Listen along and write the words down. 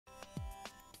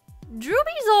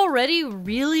Drooby's already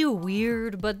really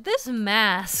weird, but this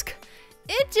mask,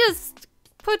 it just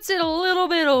puts it a little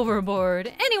bit overboard.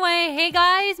 Anyway, hey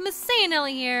guys,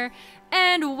 MasaeAnela here,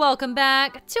 and welcome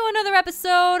back to another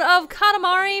episode of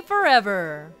Katamari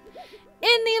Forever.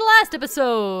 In the last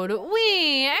episode,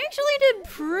 we actually did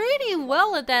pretty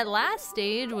well at that last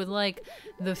stage with like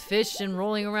the fish and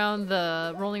rolling around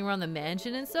the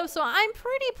mansion and stuff, so I'm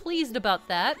pretty pleased about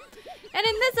that. And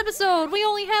in this episode, we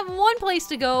only have one place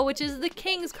to go, which is the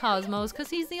King's Cosmos, because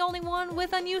he's the only one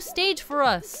with a new stage for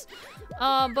us.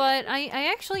 But I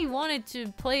actually wanted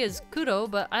to play as Kudo,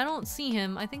 but I don't see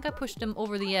him. I think I pushed him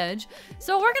over the edge.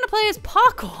 So we're gonna play as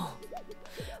Pakal.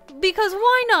 Because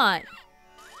why not?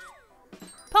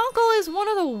 Pakal is one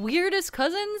of the weirdest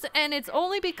cousins, and it's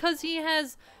only because he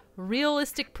has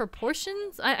realistic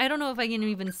proportions. I don't know if I can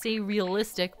even say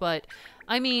realistic, but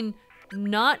I mean,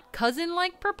 not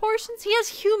cousin-like proportions. He has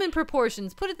human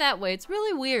proportions, put it that way. It's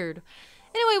really weird.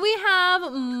 Anyway, we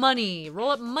have money.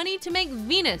 Roll up money to make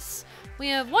Venus. We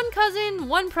have one cousin,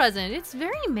 one present. It's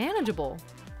very manageable.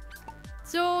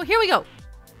 So here we go.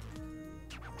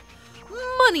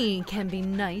 Money can be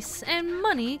nice, and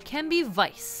money can be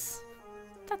vice.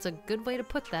 That's a good way to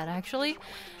put that, actually.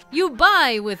 You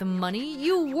buy with money,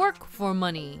 you work for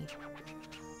money.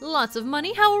 Lots of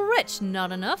money, how rich?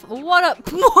 Not enough. What up?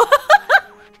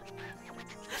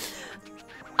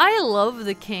 I love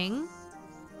the king.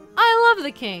 I love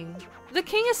the king. The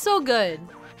king is so good.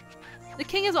 The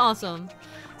king is awesome.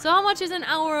 So how much is an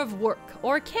hour of work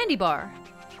or a candy bar?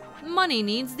 Money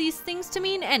needs these things to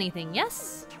mean anything,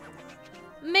 yes?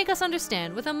 Make us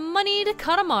understand with a money to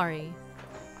Katamari.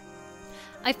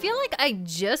 I feel like I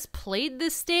just played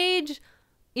this stage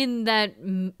in that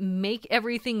make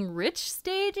everything rich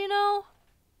stage, you know?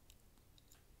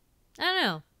 I don't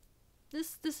know.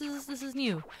 This is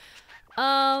new.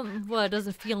 Well, it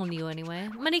doesn't feel new anyway.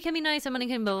 Money can be nice and money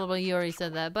can be blah, blah, blah. You already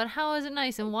said that. But how is it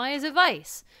nice and why is it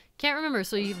vice? Can't remember,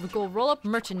 so you go roll up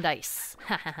merchandise.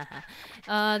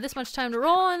 This much time to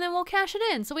roll and then we'll cash it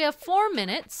in. So we have 4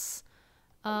 minutes.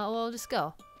 We'll just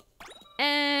go.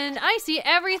 And I see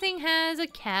everything has a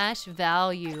cash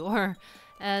value, or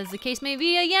as the case may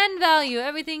be, a yen value.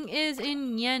 Everything is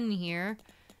in yen here.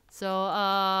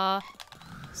 So,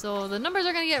 so the numbers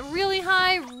are gonna get really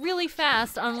high really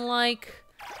fast, unlike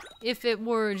if it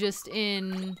were just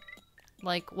in,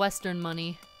 like, Western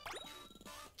money.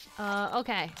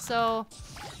 Okay, so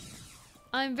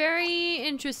I'm very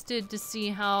interested to see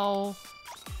how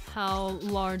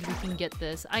large we can get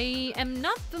this. I am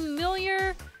not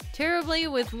familiar terribly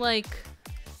with, like,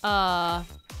 I'm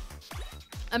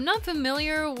not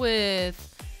familiar with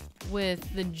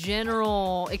the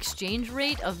general exchange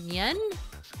rate of yen,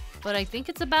 but I think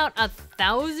it's about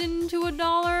 1,000 to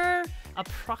 $1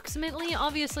 approximately.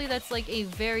 Obviously that's like a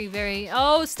very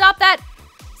oh, stop that!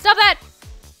 Stop that!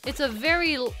 It's a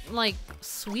very like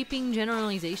sweeping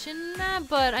generalization,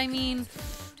 but I mean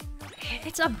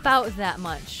it's about that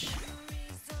much.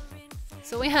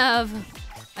 So we have,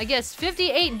 I guess,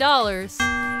 $58.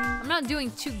 I'm not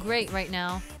doing too great right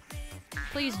now.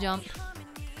 Please jump.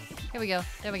 Here we go.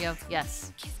 There we go.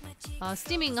 Yes.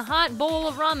 Steaming a hot bowl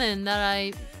of ramen that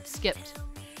I skipped.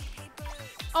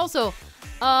 Also,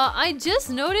 I just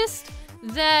noticed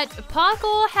that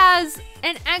Pakal has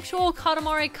an actual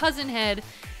Katamari cousin head.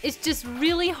 It's just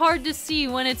really hard to see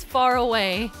when it's far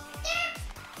away.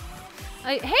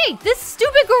 Hey, this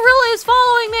stupid gorilla is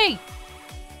following me!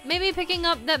 Maybe picking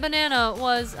up that banana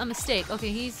was a mistake. Okay,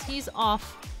 he's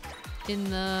off in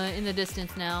the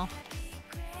distance now.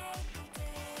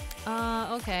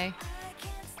 Okay.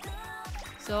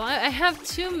 So I have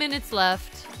 2 minutes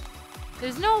left.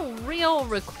 There's no real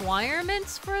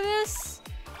requirements for this,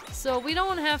 so we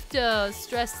don't have to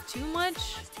stress too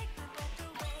much.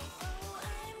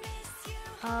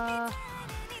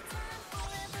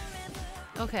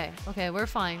 Okay, we're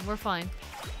fine, we're fine.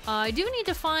 I do need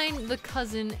to find the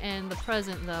cousin and the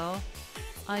present, though.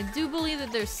 I do believe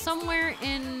that there's somewhere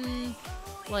in,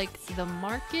 like, the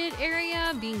market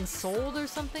area being sold or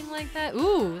something like that.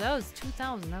 Ooh, that was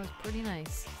 2,000. That was pretty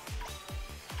nice.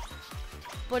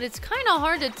 But it's kind of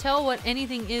hard to tell what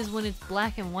anything is when it's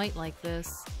black and white like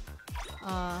this.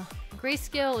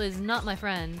 Grayscale is not my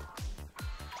friend.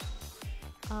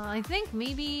 I think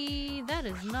maybe that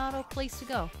is not a place to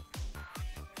go.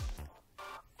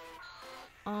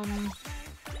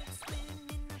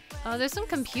 There's some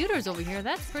computers over here.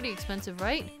 That's pretty expensive,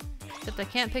 right? Except I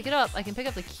can't pick it up. I can pick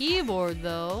up the keyboard,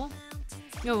 though.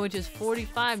 No, which is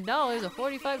 $45. A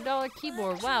 $45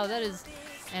 keyboard. Wow, that is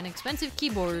an expensive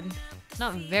keyboard.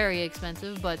 Not very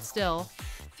expensive, but still.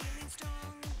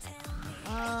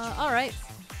 Alright.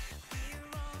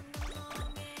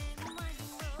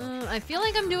 I feel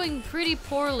like I'm doing pretty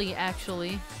poorly,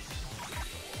 actually.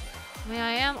 I mean,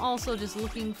 I am also just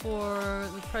looking for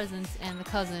the presents and the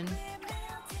cousin.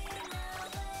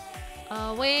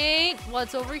 Wait,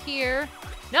 what's over here?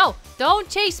 No, don't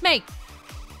chase me!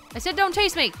 I said don't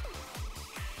chase me!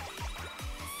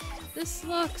 This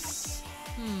looks...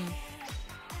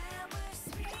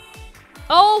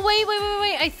 Oh, wait.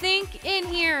 I think in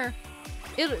here.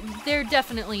 They're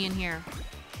definitely in here.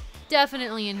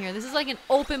 Definitely in here. This is like an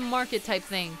open market type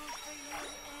thing.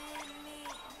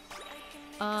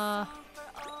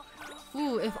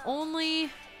 Ooh, if only...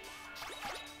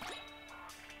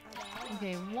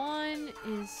 Okay, one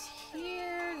is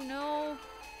here. No.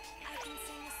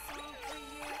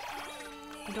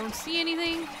 I don't see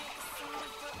anything.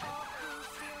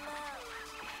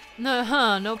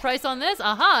 No, no price on this?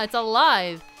 Aha, it's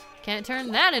alive. Can't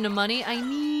turn that into money. I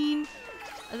mean,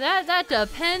 that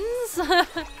depends.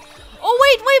 Oh,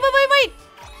 wait.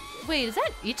 Wait, is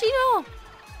that Ichigo?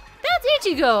 That's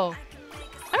Ichigo.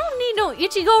 I don't need no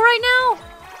Ichigo right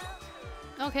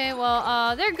now. Okay,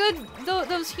 well, they're good.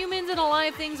 Those humans and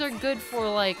alive things are good for,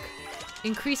 like,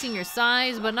 increasing your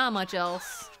size, but not much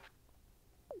else.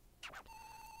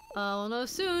 We'll know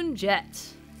soon.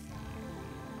 Jet.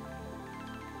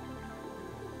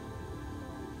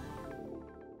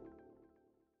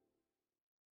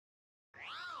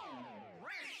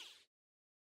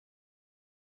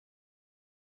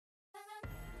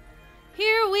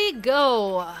 Here we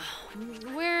go.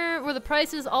 Were the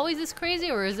prices always this crazy,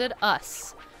 or is it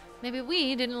us? Maybe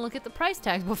we didn't look at the price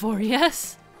tags before.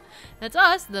 Yes, that's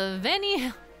us. The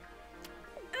Veni.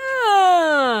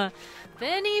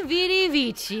 Veni Vidi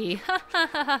Vici.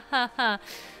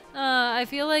 I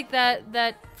feel like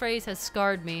that phrase has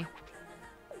scarred me.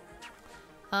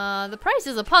 The price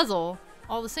is a puzzle.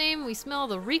 All the same, we smell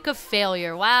the reek of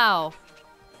failure. Wow.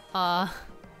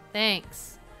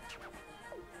 Thanks.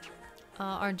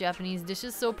 Are Japanese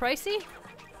dishes so pricey?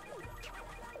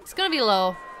 It's gonna be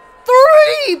low.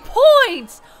 3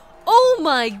 points! Oh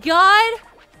my god!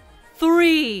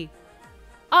 3.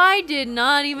 I did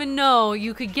not even know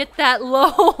you could get that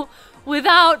low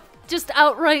without just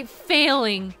outright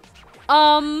failing.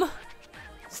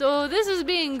 So this is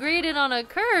being graded on a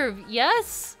curve,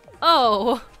 yes?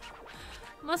 Oh.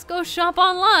 Must go shop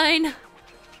online.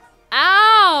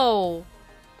 Ow!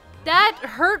 That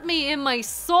hurt me in my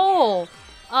soul.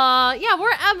 Yeah,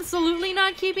 we're absolutely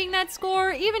not keeping that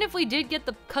score. Even if we did get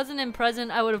the cousin and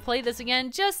present, I would have played this again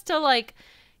just to, like,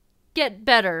 get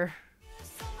better.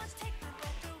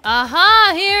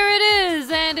 Aha, here it is,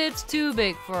 and it's too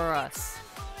big for us.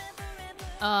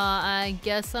 I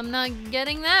guess I'm not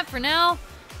getting that for now,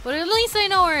 but at least I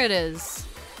know where it is.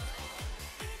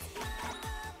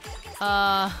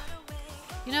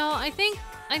 You know, I think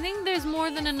there's more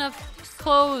than enough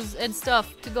clothes and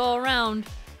stuff to go around.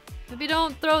 Maybe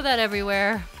don't throw that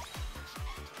everywhere.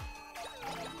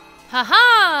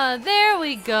 Haha! There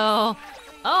we go!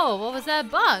 Oh, what was that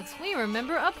box? We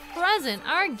remember a present.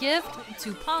 Our gift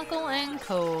to Ponkle and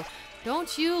Co.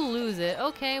 Don't you lose it.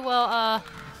 Okay, well,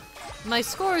 my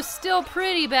score is still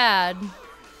pretty bad.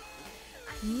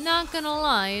 Not gonna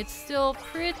lie, it's still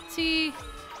pretty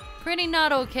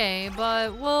not okay,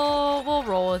 but we'll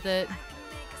roll with it.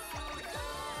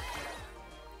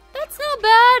 That's not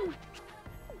bad.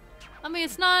 I mean,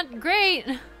 it's not great.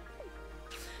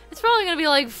 It's probably gonna be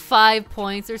like 5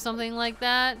 points or something like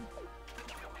that.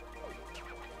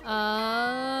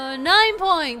 9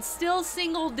 points, still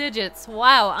single digits.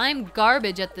 Wow, I'm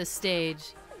garbage at this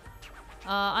stage.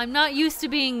 I'm not used to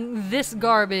being this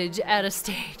garbage at a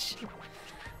stage.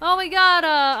 Oh, we got,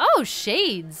 oh,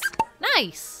 shades.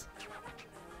 Nice.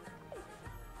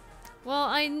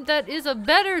 Well, that is a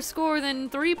better score than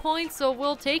 3 points, so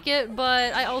we'll take it,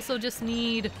 but I also just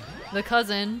need the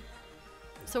cousin.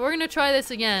 So we're gonna try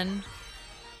this again.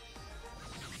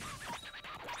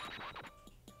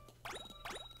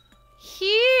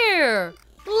 Here!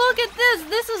 Look at this!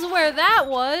 This is where that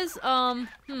was!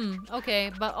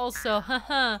 Okay, but also,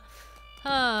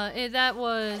 that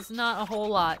was not a whole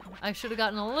lot. I should have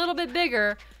gotten a little bit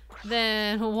bigger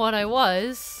than what I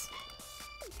was.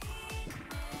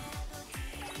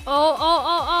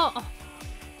 Oh.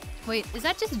 Wait, is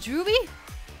that just Drooby?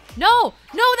 No,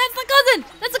 that's the cousin!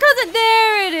 That's the cousin!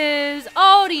 There it is!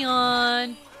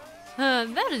 Odeon!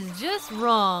 That is just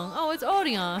wrong. Oh, it's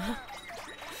Odeon.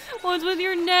 What's with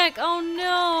your neck? Oh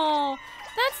no!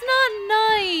 That's not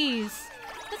nice!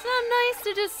 It's not nice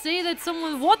to just say that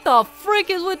someone— what the frick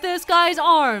is with this guy's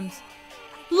arms?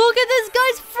 Look at this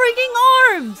guy's freaking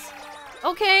arms!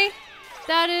 Okay,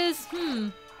 that is,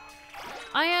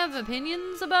 I have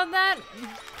opinions about that.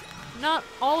 Not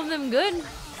all of them good.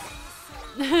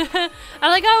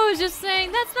 I was just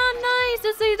saying, that's not nice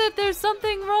to say that there's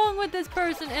something wrong with this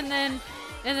person, and then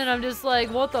I'm just like,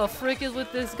 what the frick is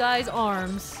with this guy's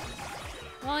arms?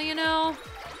 Well, you know,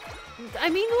 I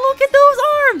mean, look at those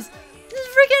arms! This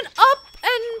is freaking up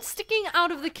and sticking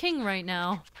out of the king right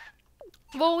now.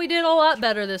 Well, we did a lot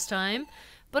better this time,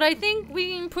 but I think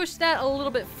we can push that a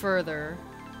little bit further.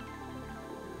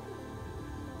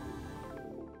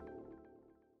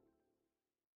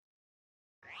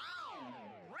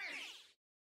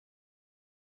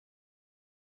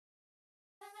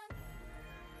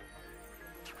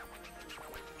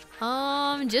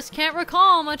 Just can't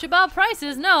recall much about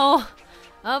prices, no.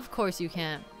 Of course you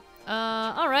can't.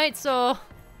 Alright, so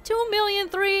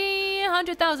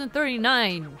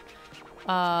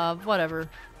 2,300,039. Whatever.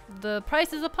 The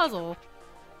price is a puzzle.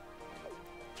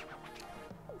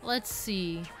 Let's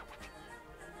see.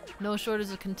 No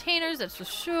shortage of containers, that's for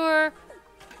sure.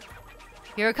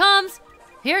 Here it comes!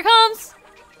 Here it comes!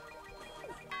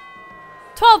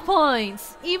 12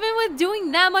 points! Even with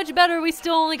doing that much better, we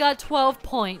still only got 12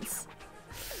 points.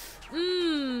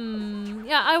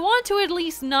 Yeah, I want to at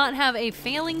least not have a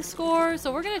failing score,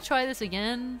 so we're gonna try this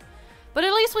again. But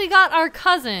at least we got our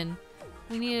cousin.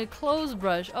 We need a clothes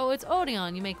brush. Oh, it's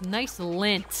Odeon. You make nice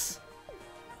lint.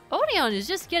 Odeon is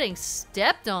just getting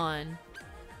stepped on.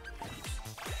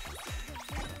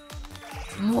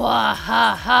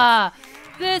 Mwahaha!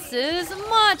 This is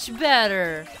much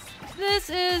better. This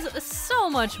is so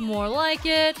much more like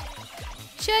it.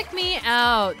 Check me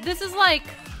out. This is like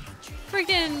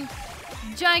freaking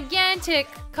gigantic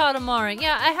Katamari.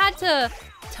 Yeah, I had to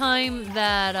time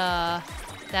that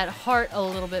that heart a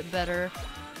little bit better.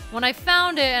 When I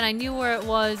found it and I knew where it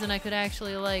was and I could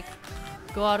actually like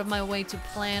go out of my way to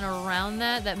plan around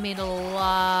that, that made it a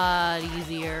lot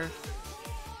easier.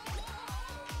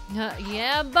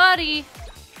 Yeah, buddy.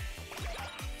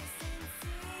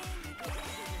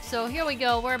 So here we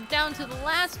go. We're down to the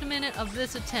last minute of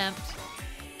this attempt.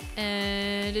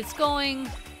 And it's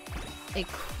going a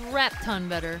crap ton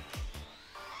better.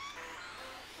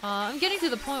 I'm getting to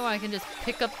the point where I can just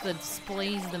pick up the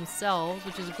displays themselves,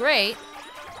 which is great.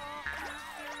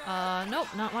 Nope,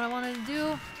 not what I wanted to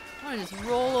do. I want to just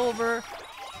roll over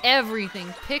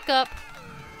everything. Pick up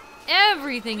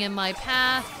everything in my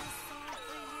path.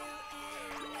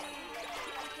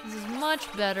 This is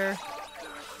much better.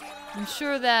 I'm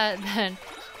sure that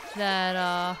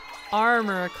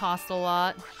armor costs a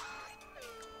lot.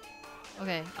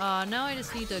 Okay, now I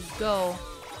just need to go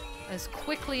as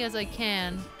quickly as I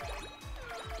can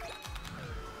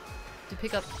to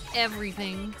pick up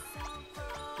everything.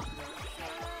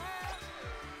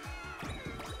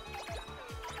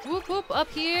 Whoop whoop, up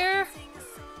here.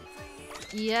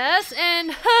 Yes, and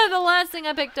the last thing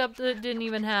I picked up that didn't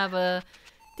even have a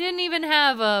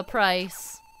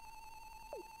price.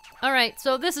 Alright,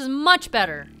 so this is much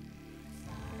better.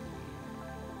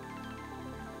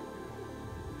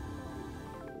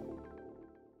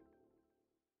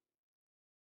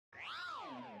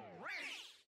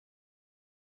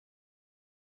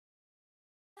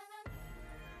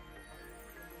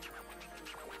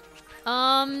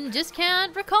 Just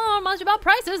can't recall much about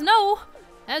prices, no!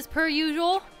 As per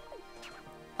usual.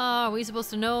 Are we supposed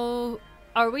to know?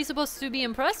 Are we supposed to be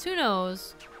impressed? Who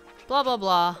knows? Blah blah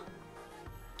blah.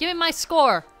 Give me my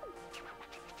score.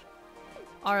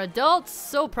 Are adults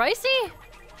so pricey?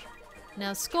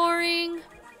 Now scoring.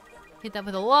 Hit that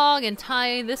with a log and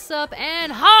tie this up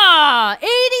and ha!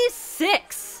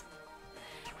 86!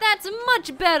 That's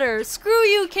much better. Screw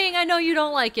you, King. I know you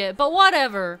don't like it, but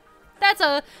whatever.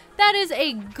 That is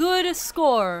a good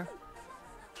score.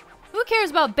 Who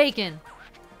cares about bacon?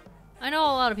 I know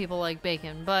a lot of people like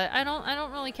bacon, but I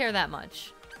don't really care that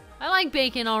much. I like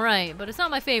bacon, alright, but it's not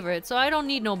my favorite, so I don't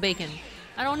need no bacon.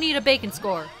 I don't need a bacon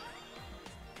score.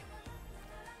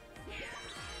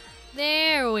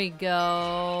 There we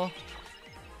go.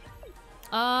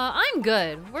 I'm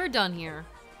good. We're done here.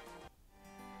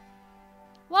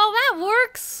 Well, that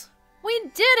works. We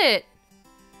did it.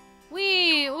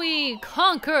 We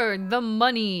conquered the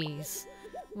monies,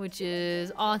 which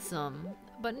is awesome.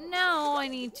 But now I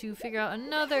need to figure out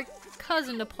another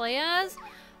cousin to play as.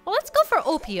 Well, let's go for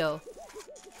Opio.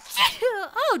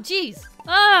 Oh, jeez.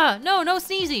 Ah, no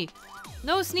sneezy.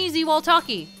 No sneezy while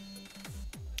talkie.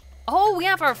 Oh, we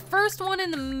have our first one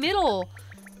in the middle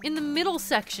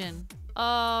section.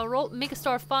 Make a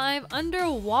star 5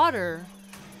 underwater.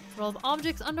 Roll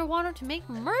objects underwater to make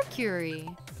mercury.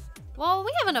 Well,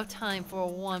 we have enough time for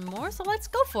one more, so let's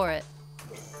go for it.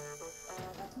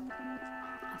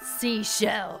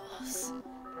 Seashells.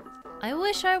 I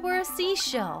wish I were a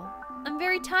seashell. I'm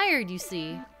very tired, you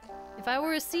see. If I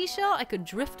were a seashell, I could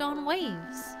drift on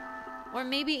waves. Or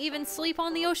maybe even sleep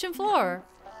on the ocean floor.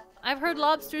 I've heard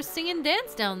lobsters sing and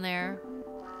dance down there.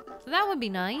 So that would be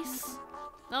nice.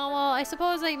 Oh well, I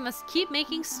suppose I must keep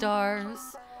making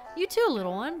stars. You too,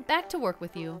 little one. Back to work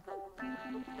with you.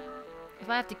 If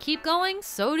I have to keep going,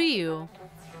 so do you.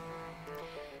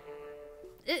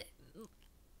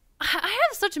 I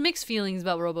have such mixed feelings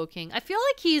about RoboKing. I feel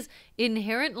like he's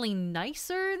inherently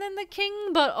nicer than the king,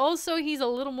 but also he's a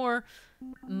little more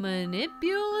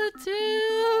manipulative,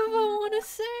 I want to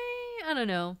say. I don't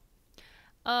know.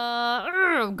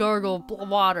 Gargle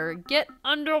water. Get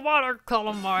underwater,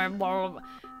 Katamari. Blurb.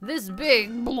 This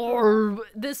big blurb.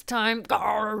 This time,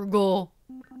 gargle.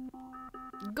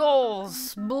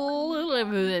 Goals. Blah,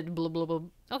 blah, blah, blah.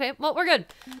 Okay, well, we're good.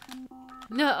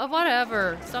 No,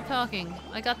 whatever. Stop talking.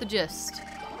 I got the gist.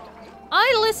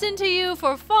 I listened to you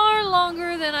for far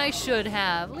longer than I should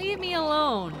have. Leave me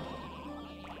alone.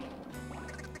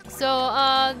 So,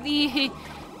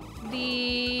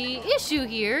 the issue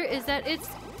here is that it's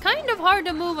kind of hard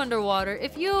to move underwater.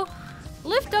 If you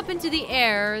lift up into the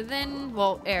air, then,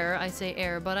 well, air, I say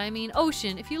air, but I mean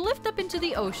ocean. If you lift up into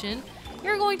the ocean,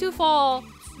 you're going to fall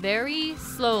very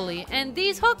slowly. And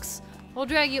these hooks will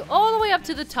drag you all the way up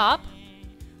to the top.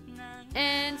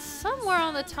 And somewhere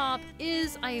on the top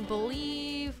is, I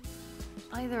believe,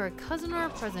 either a cousin or a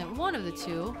present. One of the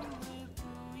two.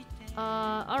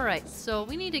 Alright, so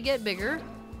we need to get bigger.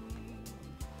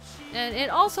 And it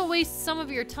also wastes some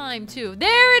of your time, too.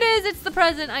 There it is! It's the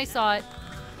present! I saw it.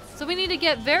 So we need to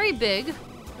get very big.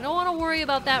 We don't want to worry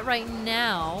about that right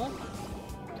now.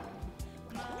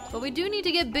 But we do need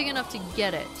to get big enough to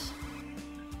get it.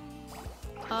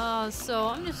 So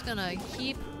I'm just gonna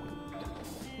keep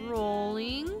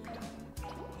rolling.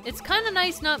 It's kind of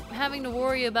nice not having to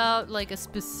worry about like a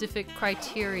specific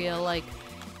criteria, like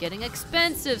getting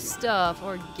expensive stuff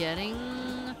or getting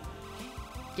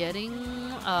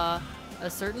a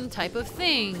certain type of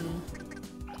thing.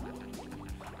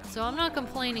 So I'm not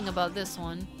complaining about this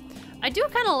one. I do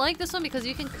kind of like this one because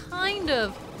you can kind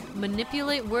of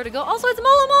manipulate where to go. Also, it's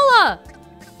Mola Mola!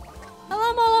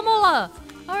 Hello, Mola Mola!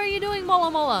 How are you doing, Mola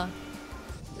Mola?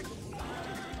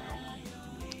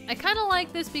 I kind of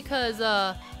like this because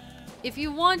if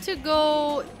you want to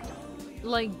go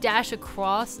like dash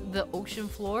across the ocean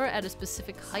floor at a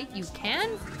specific height, you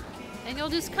can, and you'll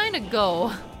just kind of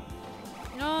go.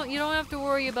 You know, you don't have to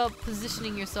worry about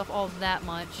positioning yourself all that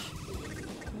much.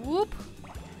 Whoop.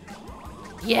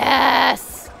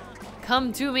 Yes!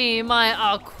 Come to me,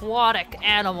 my aquatic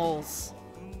animals.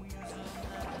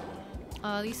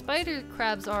 These spider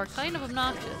crabs are kind of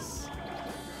obnoxious.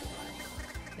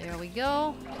 There we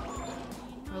go.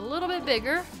 We're a little bit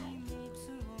bigger.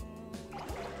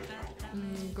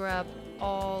 Grab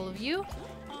all of you.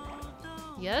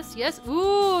 Yes, yes.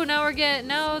 Ooh, now we're getting,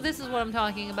 now this is what I'm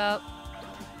talking about.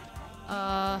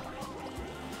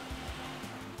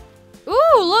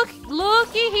 Ooh,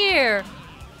 looky here.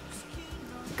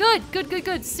 Good, good, good,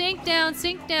 good. Sink down,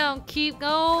 keep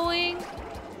going.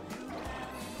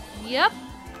 Yep,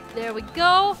 there we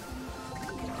go.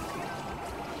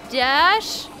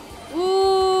 Dash.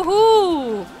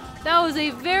 Ooh-hoo! That was a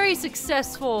very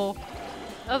successful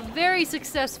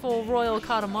Royal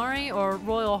Katamari, or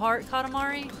Royal Heart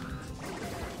Katamari.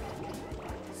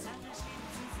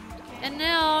 And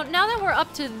now that we're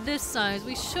up to this size,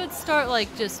 we should start like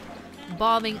just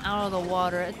bobbing out of the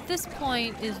water. At this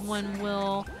point is when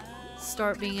we'll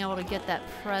start being able to get that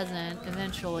present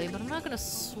eventually, but I'm not gonna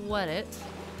sweat it.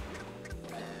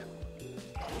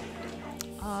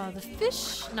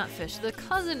 The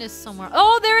cousin is somewhere.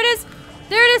 Oh, there it is!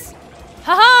 There it is!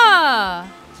 Haha!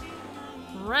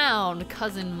 Round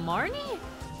cousin Marnie?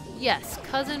 Yes,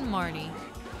 cousin Marnie.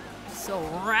 So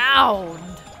round.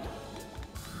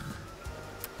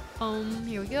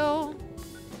 Here we go.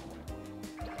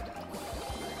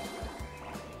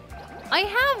 I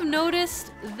have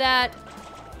noticed that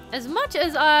as much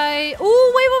as I...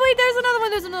 Oh, wait,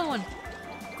 there's another one.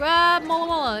 Grab Mola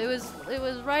Mola. It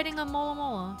was riding on Mola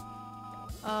Mola.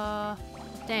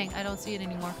 Dang, I don't see it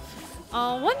anymore.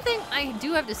 One thing I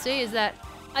do have to say is that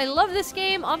I love this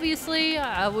game. Obviously,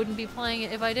 I wouldn't be playing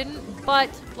it if I didn't, but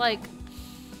like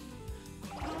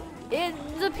the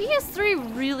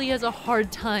PS3 really has a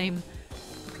hard time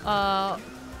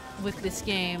with this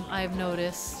game, I've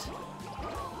noticed.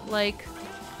 Like,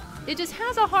 it just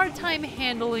has a hard time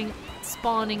handling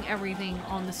spawning everything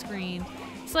on the screen.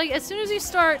 It's like as soon as you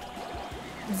start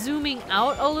zooming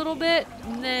out a little bit,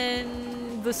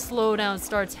 then the slowdown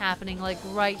starts happening, like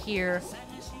right here.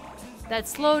 That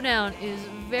slowdown is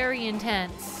very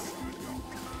intense.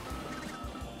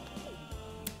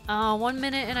 1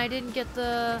 minute and I didn't get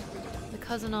the The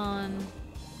cousin on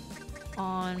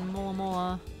Mola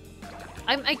Mola.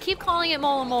 I keep calling it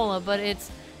Mola Mola, but it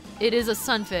is a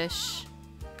sunfish.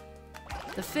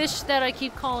 The fish that I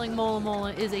keep calling Mola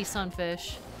Mola is a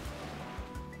sunfish.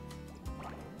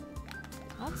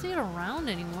 I don't see it around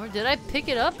anymore. Did I pick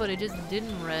it up, but it just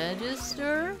didn't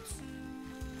register?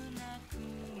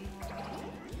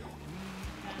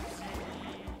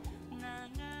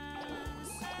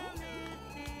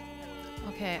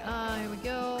 Okay, here we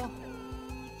go.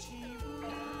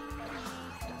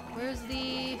 Where's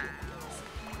the...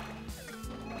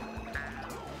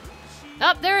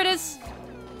 Oh, there it is!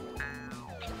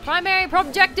 Primary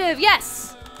objective,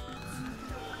 yes!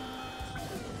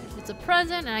 It's a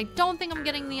present, and I don't think I'm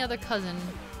getting the other cousin.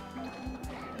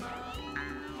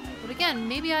 But again,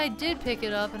 maybe I did pick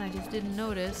it up and I just didn't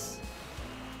notice.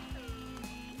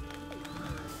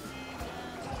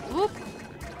 Whoop!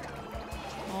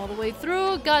 All the way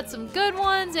through, got some good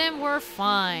ones, and we're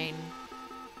fine.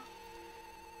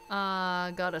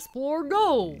 Gotta explore,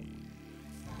 go!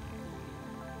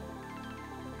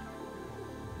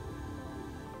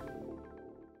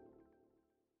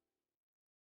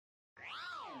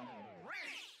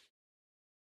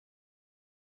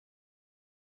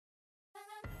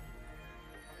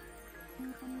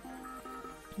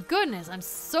 Goodness, I'm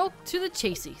soaked to the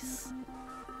chasies.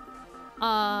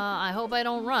 I hope I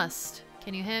don't rust.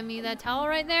 Can you hand me that towel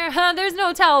right there? There's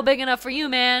no towel big enough for you,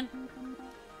 man.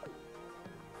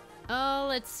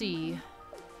 Let's see.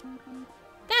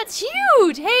 That's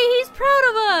huge! Hey, he's proud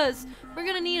of us! We're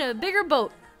gonna need a bigger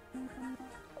boat.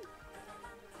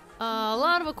 A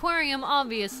lot of aquarium,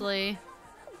 obviously.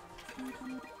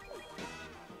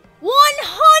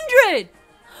 100!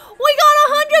 We got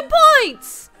 100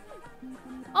 points!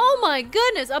 Oh my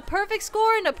goodness, a perfect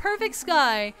score and a perfect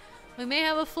sky. We may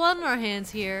have a flood in our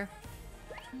hands here.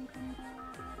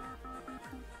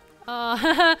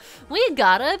 We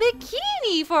got a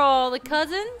bikini for all the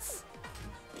cousins.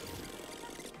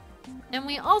 And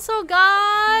we also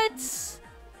got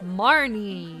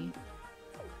Marnie.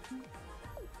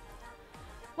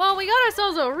 Well, we got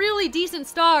ourselves a really decent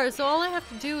star, so all I have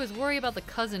to do is worry about the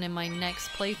cousin in my next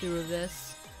playthrough of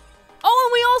this. Oh,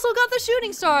 and we also got the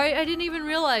shooting star. I didn't even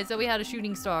realize that we had a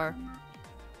shooting star.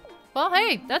 Well,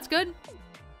 hey, that's good.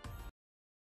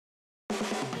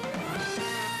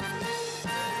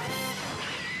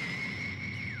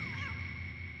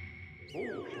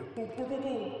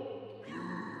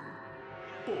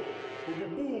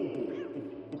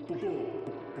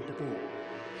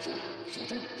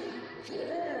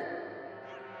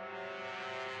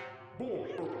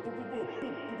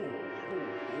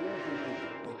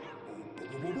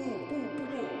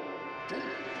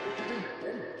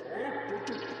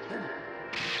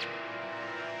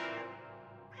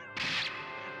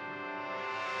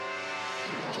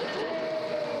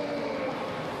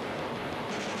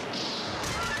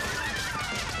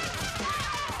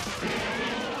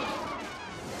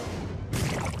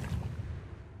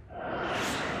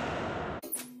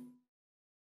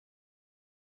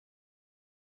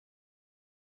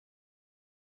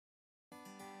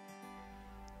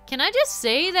 Can I just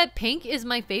say that pink is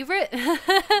my favorite? Pink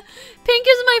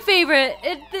is my favorite.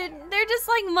 They're just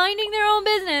like minding their own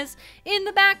business in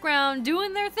the background,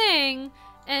 doing their thing,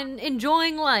 and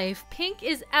enjoying life. Pink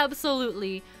is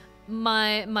absolutely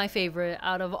my favorite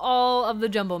out of all of the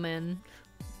Jumbo Men.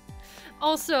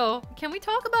 Also, can we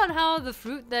talk about how the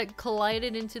fruit that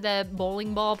collided into that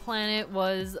bowling ball planet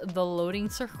was the loading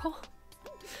circle?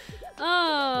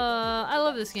 I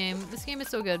love this game. This game is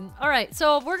so good. Alright,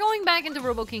 so we're going back into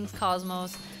RoboKing's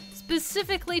Cosmos,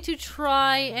 specifically to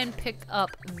try and pick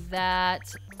up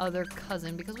that other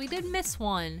cousin, because we did miss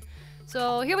one.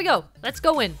 So here we go. Let's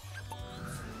go in.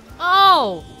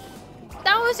 Oh!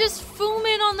 That was just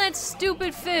Fumin on that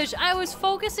stupid fish. I was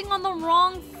focusing on the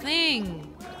wrong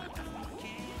thing.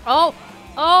 Oh!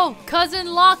 Oh!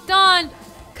 Cousin locked on!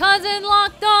 Cousin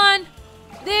locked on!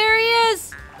 There he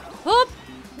is! Whoop!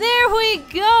 There we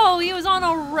go! He was on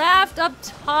a raft up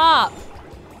top.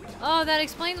 Oh, that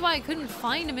explains why I couldn't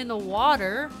find him in the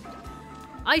water.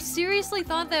 I seriously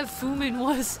thought that Fumin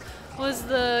was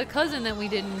the cousin that we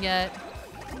didn't get.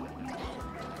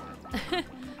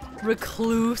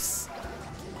 Recluse.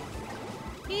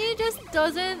 He just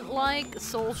doesn't like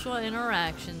social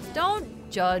interactions. Don't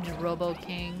judge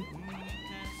RoboKing.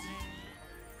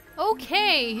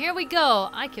 Okay, here we go.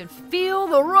 I can feel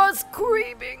the rust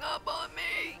creeping up on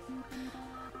me.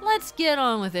 Let's get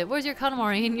on with it. Where's your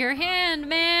Katamari? In your hand,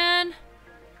 man.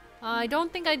 I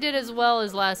don't think I did as well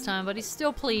as last time, but he's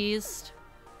still pleased.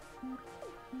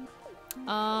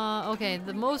 Okay,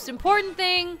 the most important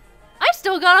thing, I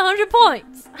still got 100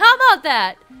 points. How about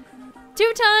that?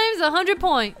 2 times 100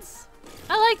 points.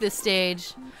 I like this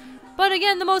stage. But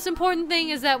again, the most important thing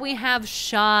is that we have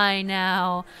Shy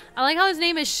now. I like how his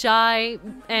name is Shy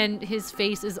and his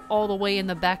face is all the way in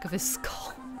the back of his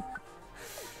skull.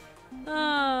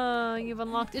 You've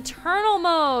unlocked Eternal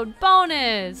Mode.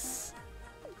 Bonus.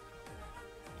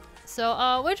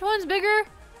 So, which one's bigger?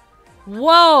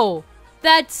 Whoa!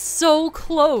 That's so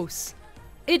close.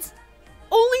 It's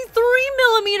only 3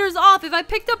 millimeters off. If I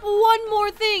picked up one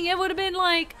more thing, it would have been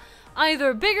like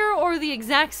either bigger or the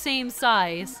exact same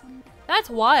size. That's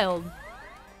wild.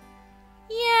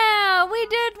 Yeah, we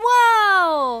did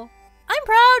well. I'm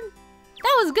proud.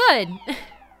 That was good.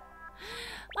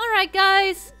 Alright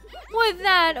guys, with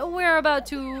that, we're about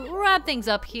to wrap things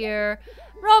up here.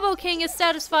 RoboKing is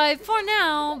satisfied for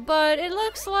now, but it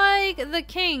looks like the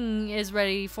king is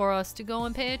ready for us to go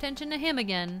and pay attention to him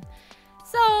again.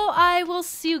 So I will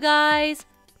see you guys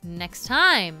next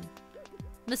time.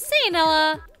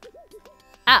 MasaeAnela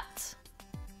out.